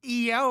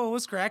Yo,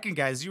 what's cracking,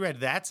 guys? You read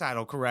that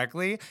title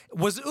correctly.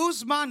 Was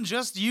Usman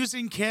just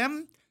using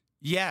Kim?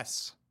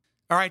 Yes.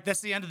 All right,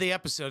 that's the end of the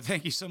episode.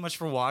 Thank you so much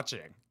for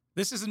watching.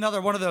 This is another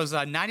one of those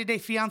 90 Day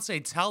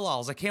Fiancé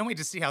tell-alls. I can't wait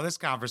to see how this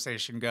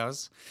conversation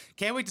goes.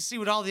 Can't wait to see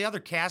what all the other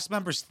cast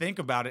members think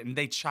about it and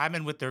they chime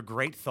in with their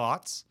great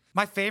thoughts.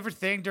 My favorite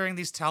thing during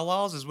these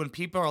tell-alls is when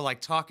people are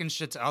like talking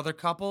shit to other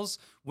couples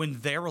when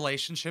their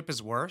relationship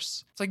is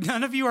worse. It's like,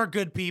 none of you are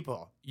good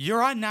people.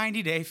 You're on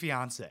 90 Day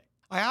Fiancé.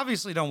 I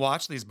obviously don't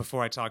watch these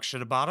before I talk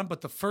shit about them,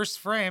 but the first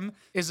frame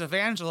is of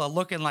Angela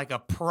looking like a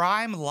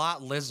prime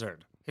lot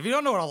lizard. If you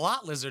don't know what a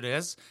lot lizard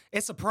is,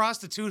 it's a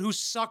prostitute who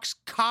sucks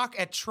cock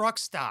at truck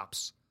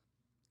stops.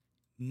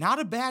 Not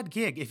a bad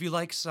gig if you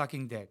like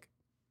sucking dick.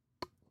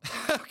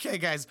 Okay,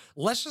 guys,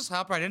 let's just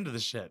hop right into the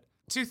shit.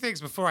 Two things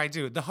before I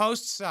do. The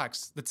host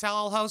sucks. The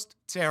tell-all host,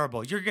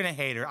 terrible. You're gonna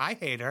hate her. I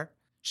hate her.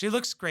 She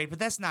looks great, but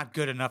that's not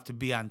good enough to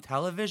be on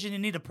television. You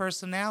need a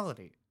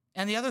personality.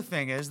 And the other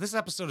thing is, this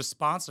episode is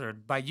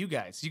sponsored by you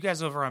guys. You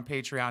guys over on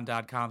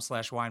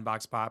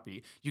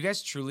patreon.com/wineboxpoppy. You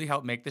guys truly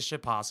help make this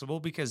shit possible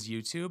because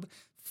YouTube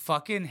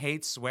fucking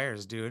hates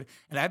swears, dude.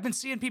 And I've been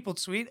seeing people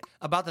tweet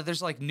about that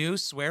there's like new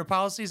swear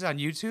policies on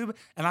YouTube.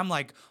 And I'm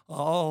like,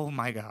 oh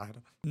my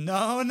God.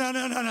 No.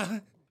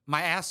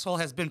 My asshole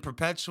has been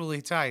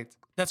perpetually tight.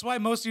 That's why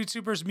most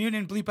YouTubers mute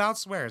and bleep out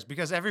swears,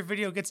 because every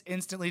video gets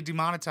instantly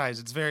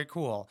demonetized. It's very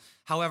cool.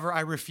 However,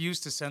 I refuse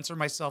to censor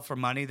myself for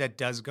money that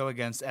does go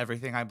against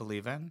everything I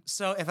believe in.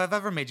 So if I've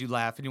ever made you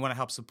laugh and you want to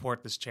help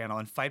support this channel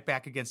and fight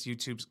back against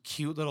YouTube's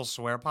cute little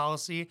swear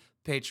policy,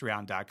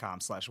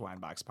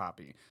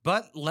 patreon.com/wineboxpoppy.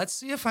 But let's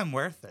see if I'm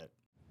worth it.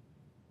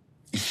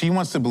 She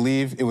wants to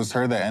believe it was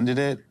her that ended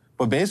it.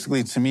 But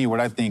basically, to me,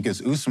 what I think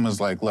is Usman was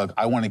like, look,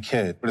 I want a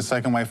kid. But the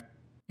second wife...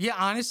 Yeah,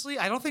 honestly,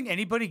 I don't think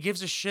anybody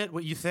gives a shit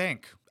what you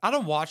think. I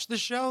don't watch the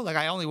show. Like,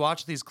 I only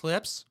watch these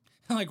clips.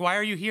 Like, why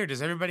are you here?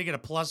 Does everybody get a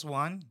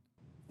 +1? And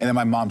then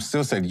my mom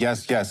still said,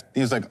 yes.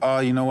 He was like, oh,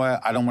 you know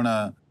what? I don't want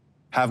to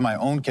have my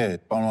own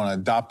kid. I want to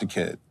adopt a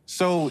kid.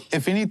 So,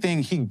 if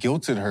anything, he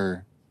guilted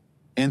her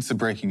into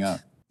breaking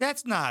up.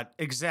 That's not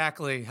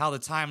exactly how the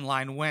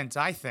timeline went,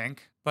 I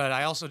think. But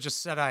I also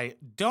just said I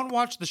don't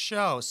watch the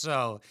show.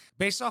 So,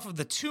 based off of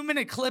the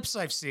 2-minute clips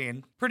I've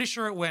seen, pretty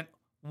sure it went,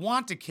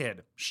 want a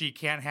kid. She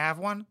can't have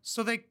one,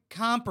 so they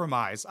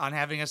compromise on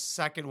having a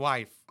second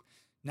wife.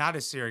 Not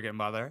a surrogate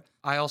mother.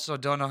 I also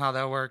don't know how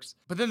that works.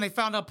 But then they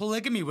found out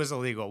polygamy was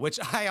illegal, which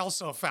I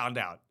also found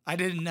out. I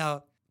didn't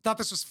know. Thought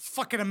this was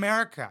fucking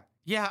America.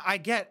 Yeah, I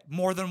get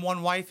more than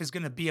one wife is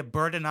gonna be a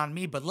burden on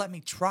me, but let me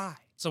try.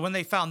 So when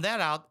they found that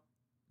out,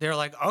 they're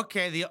like,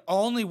 okay, the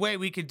only way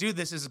we could do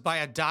this is by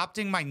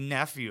adopting my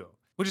nephew,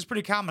 which is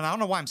pretty common. I don't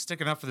know why I'm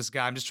sticking up for this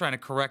guy. I'm just trying to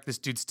correct this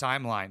dude's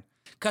timeline.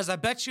 Because I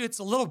bet you it's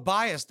a little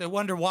biased. I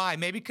wonder why.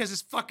 Maybe because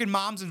his fucking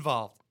mom's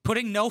involved.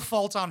 Putting no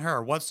fault on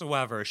her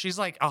whatsoever. She's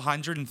like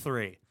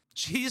 103.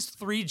 She's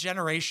 3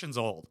 generations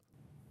old.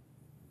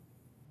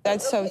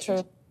 That's so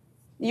true.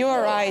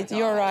 You're right.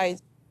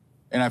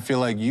 And I feel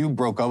like you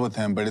broke up with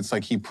him, but it's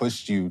like he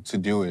pushed you to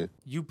do it.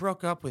 You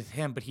broke up with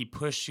him, but he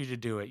pushed you to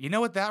do it. You know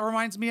what that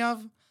reminds me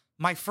of?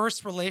 My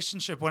first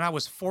relationship when I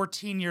was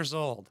 14 years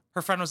old.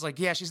 Her friend was like,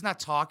 yeah, she's not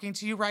talking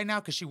to you right now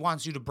because she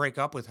wants you to break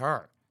up with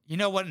her. You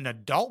know what an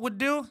adult would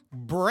do?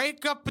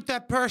 Break up with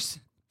that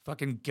person.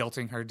 Fucking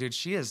guilting her, dude.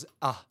 She is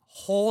a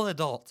whole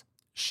adult.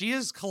 She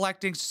is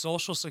collecting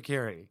Social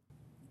Security.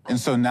 And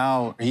so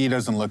now he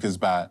doesn't look as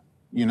bad,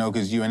 you know,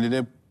 because you ended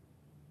it.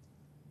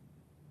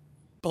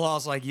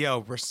 Bilal's like, yo,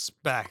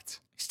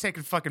 respect. He's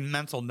taking fucking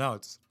mental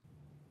notes.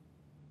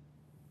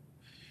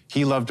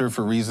 He loved her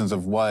for reasons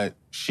of what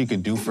she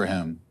could do for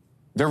him.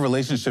 Their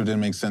relationship didn't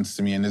make sense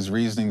to me, and his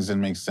reasonings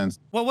didn't make sense.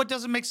 Well, what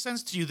doesn't make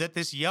sense to you? That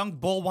this young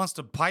bull wants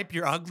to pipe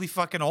your ugly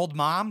fucking old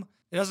mom?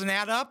 It doesn't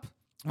add up?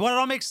 What it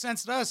all makes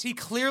sense to us. He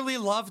clearly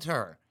loved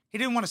her. He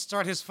didn't want to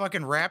start his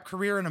fucking rap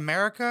career in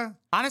America.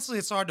 Honestly,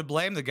 it's hard to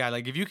blame the guy.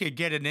 Like, if you could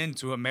get it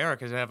into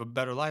America to have a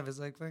better life, it's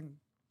like,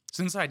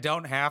 since I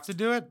don't have to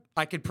do it,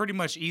 I could pretty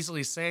much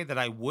easily say that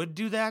I would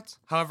do that.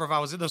 However, if I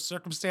was in those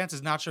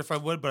circumstances, not sure if I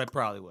would, but I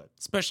probably would.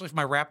 Especially if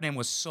my rap name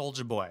was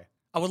Soulja Boy.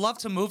 I would love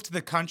to move to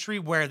the country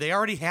where they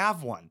already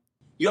have one.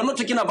 You're not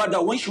talking about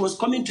that when she was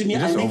coming to me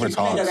and making it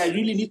clear that I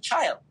really need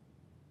child.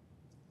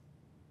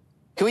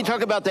 Can we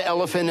talk about the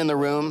elephant in the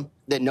room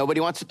that nobody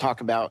wants to talk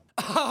about?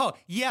 Oh,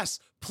 yes.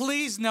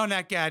 Please, no,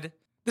 Neckhead.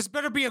 This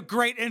better be a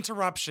great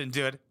interruption,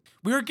 dude.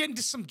 We were getting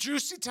to some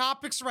juicy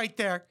topics right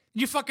there.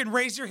 You fucking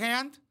raise your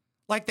hand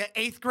like the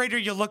 8th grader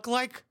you look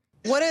like.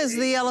 What is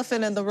the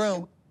elephant in the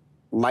room?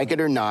 Like it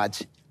or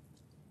not,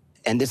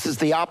 and this is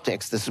the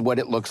optics. This is what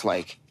it looks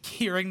like.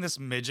 Hearing this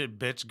midget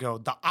bitch go,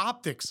 the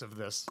optics of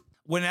this.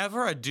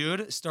 Whenever a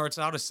dude starts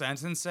out a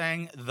sentence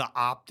saying the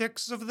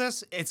optics of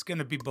this, it's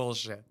gonna be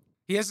bullshit.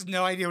 He has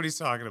no idea what he's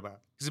talking about.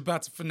 He's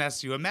about to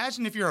finesse you.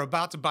 Imagine if you're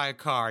about to buy a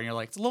car and you're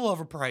like, it's a little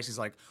overpriced. He's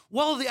like,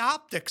 well, the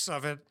optics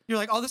of it. You're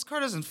like, oh, this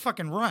car doesn't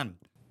fucking run.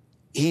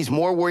 He's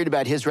more worried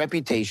about his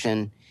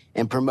reputation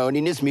and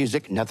promoting his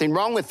music. Nothing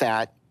wrong with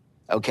that,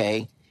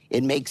 okay?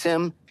 It makes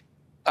him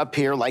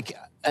appear like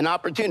an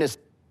opportunist.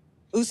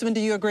 Usman,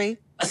 do you agree?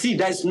 See,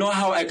 there's no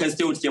how I can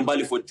stay with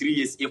Kimberly for 3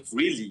 years if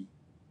really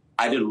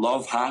I didn't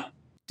love her.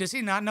 Does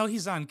he not know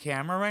he's on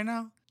camera right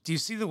now? Do you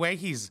see the way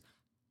he's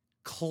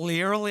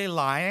clearly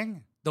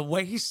lying? The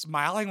way he's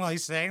smiling while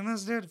he's saying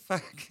this, dude?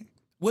 Fuck.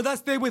 Would I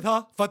stay with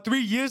her for 3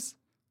 years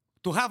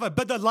to have a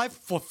better life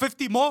for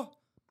 50 more?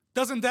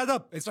 Doesn't add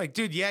up. It's like,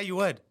 dude, yeah, you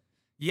would.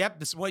 Yep,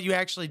 this is what you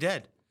actually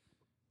did.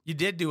 You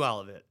did do all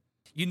of it.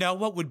 You know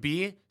what would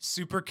be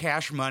super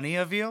cash money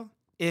of you?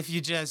 If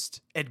you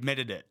just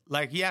admitted it.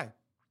 Like, yeah,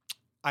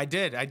 I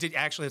did.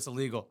 Actually, it's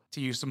illegal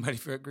to use somebody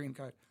for a green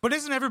card. But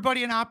isn't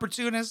everybody an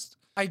opportunist?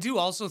 I do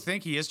also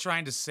think he is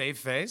trying to save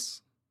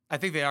face. I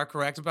think they are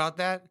correct about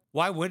that.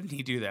 Why wouldn't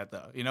he do that,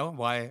 though? You know,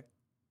 why?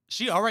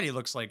 She already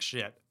looks like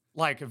shit.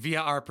 Like, via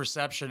our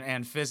perception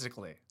and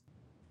physically.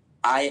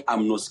 I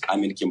am not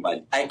scamming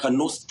Kimberly. I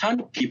cannot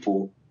stand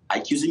people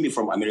accusing me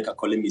from America,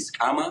 calling me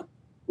scammer,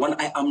 when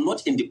I am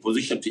not in the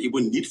position to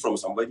even need from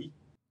somebody.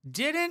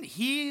 Didn't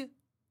he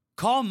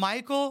call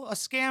Michael a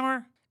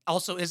scammer?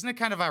 Also, isn't it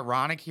kind of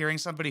ironic hearing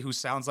somebody who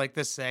sounds like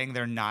this saying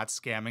they're not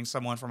scamming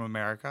someone from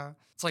America?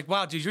 It's like,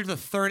 wow, dude, you're the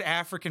third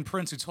African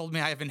prince who told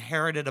me I have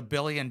inherited $1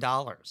 billion.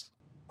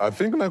 I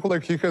think Michael,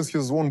 like, he has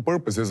his own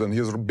purposes and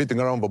he's beating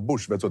around the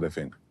bush. That's what I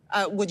think.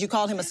 Would you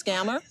call him a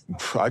scammer?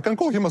 I can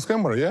call him a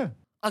scammer, yeah.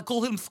 I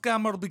call him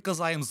scammer because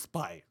I am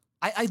spy.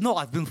 I know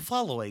I've been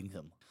following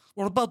him.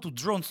 We're about to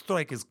drone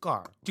strike his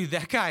car. Dude,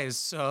 that guy is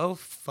so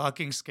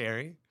fucking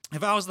scary.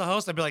 If I was the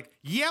host, I'd be like,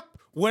 yep,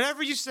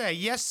 whatever you say,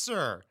 yes,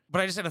 sir.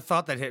 But I just had a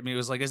thought that hit me. It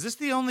was like, is this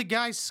the only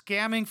guy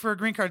scamming for a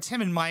green card? It's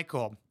him and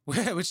Michael,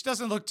 which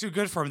doesn't look too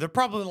good for him. They're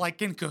probably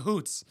like in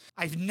cahoots.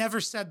 I've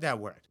never said that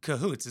word.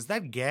 Cahoots, is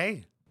that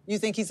gay? You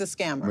think he's a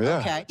scammer? Yeah.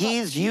 Okay.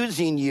 He's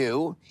using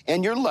you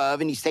and your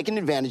love, and he's taking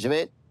advantage of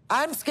it.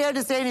 I'm scared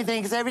to say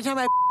anything because every time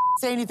I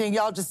say anything,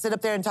 y'all just sit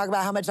up there and talk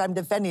about how much I'm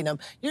defending him.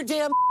 You're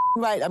damn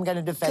right I'm going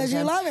to defend him. Because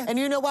you love him. And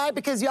you know why?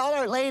 Because y'all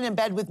aren't laying in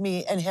bed with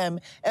me and him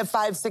at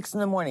 5, 6 in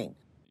the morning.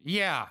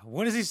 Yeah,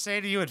 what does he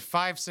say to you at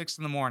 5, 6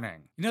 in the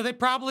morning? You know, they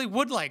probably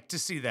would like to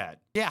see that.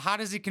 Yeah, how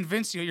does he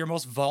convince you at your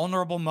most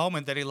vulnerable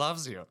moment that he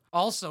loves you?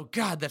 Also,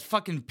 God, that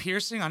fucking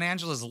piercing on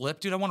Angela's lip,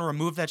 dude, I want to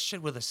remove that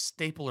shit with a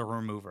stapler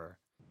remover.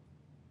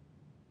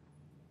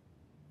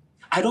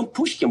 I don't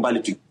push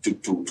Kimberly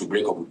to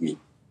break up with me.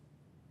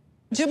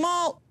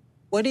 Jamal,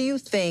 what do you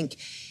think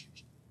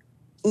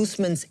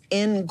Usman's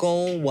end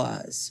goal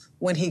was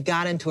when he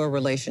got into a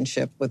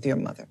relationship with your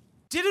mother?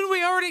 Didn't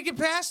we already get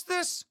past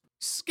this?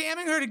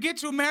 Scamming her to get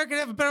to America to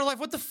have a better life?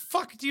 What the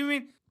fuck do you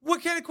mean?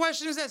 What kind of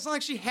question is that? It's not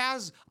like she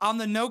has on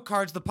the note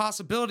cards the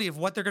possibility of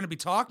what they're going to be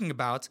talking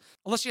about,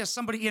 unless she has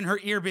somebody in her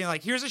ear being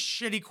like, here's a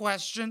shitty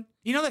question.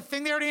 You know that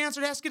thing they already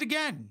answered? Ask it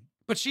again.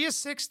 But she is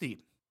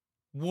 60.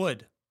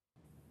 Would.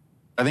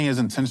 I think his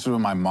intentions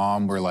with my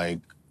mom were like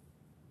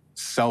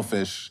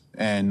selfish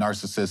and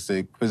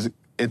narcissistic, because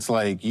it's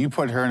like you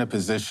put her in a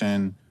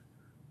position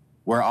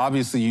where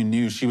obviously you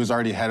knew she was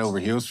already head over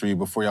heels for you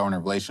before y'all were in a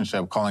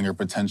relationship, calling her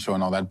potential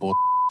and all that bull.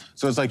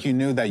 So it's like you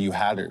knew that you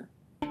had her.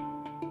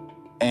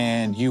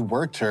 And you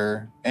worked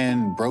her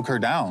and broke her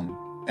down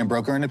and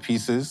broke her into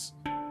pieces,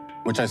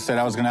 which I said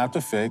I was gonna have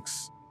to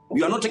fix.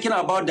 We are not talking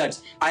about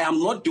that. I am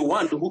not the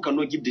one who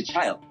cannot give the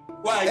child.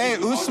 Why? Hey,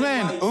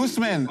 Usman,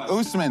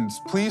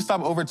 please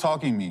stop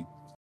over-talking me.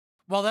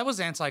 Well, that was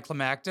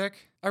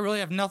anticlimactic. I really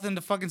have nothing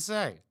to fucking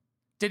say.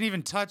 Didn't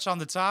even touch on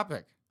the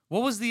topic.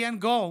 What was the end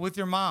goal with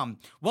your mom?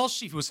 Well,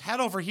 she was head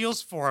over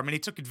heels for him and he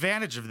took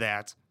advantage of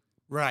that.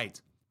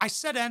 Right. I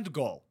said end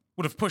goal.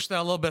 Would have pushed that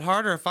a little bit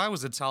harder if I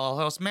was a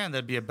telehost. Man,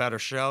 that'd be a better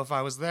show if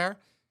I was there.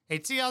 Hey,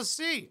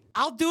 TLC,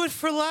 I'll do it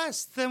for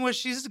less than what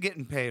she's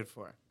getting paid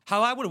for.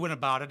 How I would have went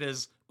about it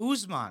is,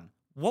 Usman,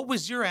 what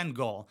was your end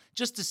goal?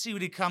 Just to see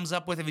what he comes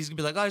up with. If he's going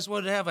to be like, I just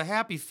wanted to have a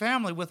happy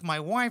family with my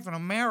wife in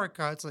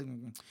America. It's like,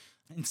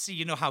 and see,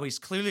 you know how he's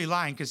clearly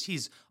lying because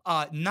he's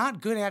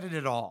not good at it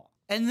at all.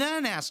 And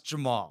then ask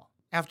Jamal,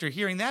 after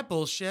hearing that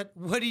bullshit,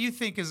 what do you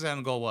think his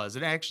end goal was?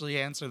 And actually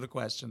answer the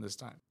question this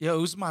time.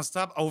 Yo, Usman,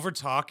 stop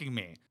over-talking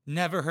me.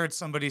 Never heard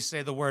somebody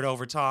say the word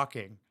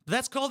over-talking.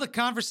 That's called a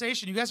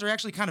conversation. You guys are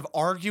actually kind of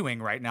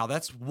arguing right now.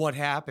 That's what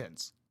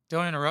happens.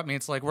 Don't interrupt me.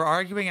 It's like we're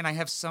arguing and I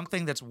have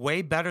something that's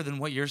way better than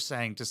what you're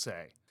saying to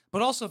say.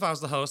 But also if I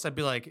was the host, I'd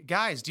be like,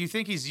 guys, do you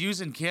think he's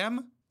using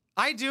Kim?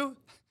 I do.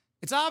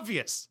 It's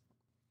obvious.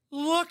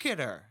 Look at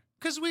her.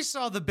 Because we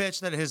saw the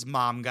bitch that his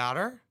mom got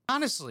her.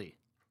 Honestly,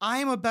 I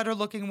am a better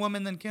looking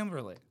woman than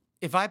Kimberly.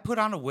 If I put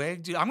on a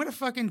wig, dude, I'm going to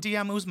fucking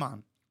DM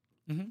Usman.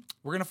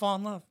 We're going to fall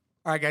in love.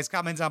 All right, guys,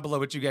 comment down below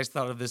what you guys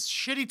thought of this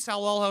shitty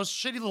tell-all host,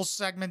 shitty little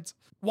segment.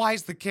 Why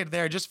is the kid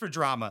there? Just for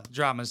drama.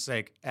 Drama's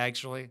sake,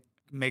 actually.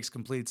 Makes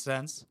complete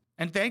sense.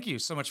 And thank you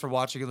so much for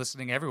watching and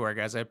listening everywhere,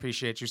 guys. I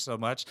appreciate you so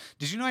much.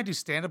 Did you know I do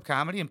stand-up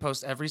comedy and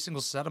post every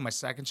single set on my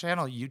second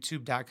channel,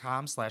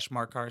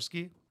 youtube.com/Mark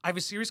Karski? I have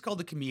a series called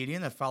The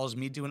Comedian that follows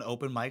me doing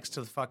open mics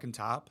to the fucking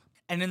top.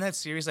 And in that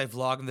series, I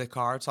vlog in the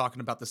car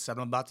talking about the set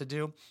I'm about to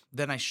do.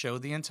 Then I show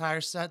the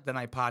entire set. Then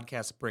I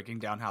podcast breaking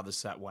down how the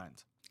set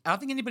went. I don't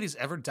think anybody's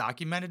ever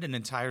documented an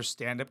entire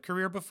stand-up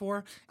career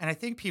before. And I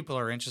think people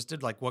are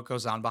interested, like what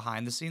goes on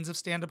behind the scenes of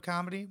stand-up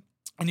comedy.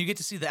 And you get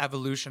to see the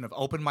evolution of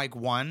Open Mic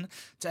 1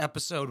 to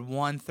episode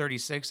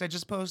 136 I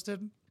just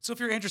posted. So if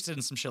you're interested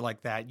in some shit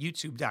like that,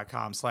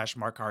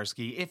 youtube.com/Mark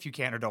Harsky. If you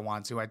can or don't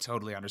want to, I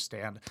totally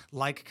understand.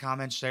 Like,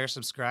 comment, share,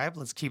 subscribe.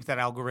 Let's keep that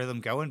algorithm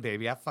going,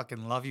 baby. I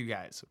fucking love you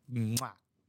guys. Mwah.